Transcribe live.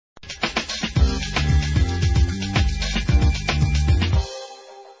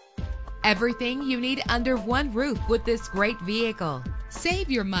Everything you need under one roof with this great vehicle.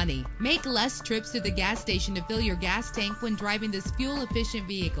 Save your money. Make less trips to the gas station to fill your gas tank when driving this fuel-efficient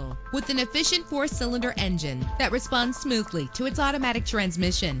vehicle. With an efficient 4-cylinder engine that responds smoothly to its automatic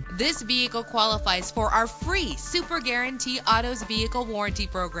transmission, this vehicle qualifies for our free Super Guarantee Autos Vehicle Warranty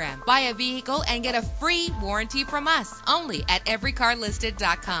Program. Buy a vehicle and get a free warranty from us only at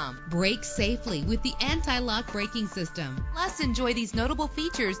everycarlisted.com. Brake safely with the anti-lock braking system. Plus, enjoy these notable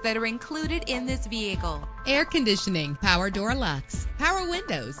features that are included in this vehicle: air conditioning, power door locks, power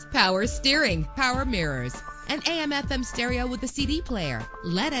windows, power steering, power mirrors, an AM/FM stereo with a CD player.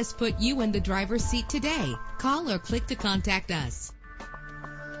 Let us put you in the driver's seat today. Call or click to contact us.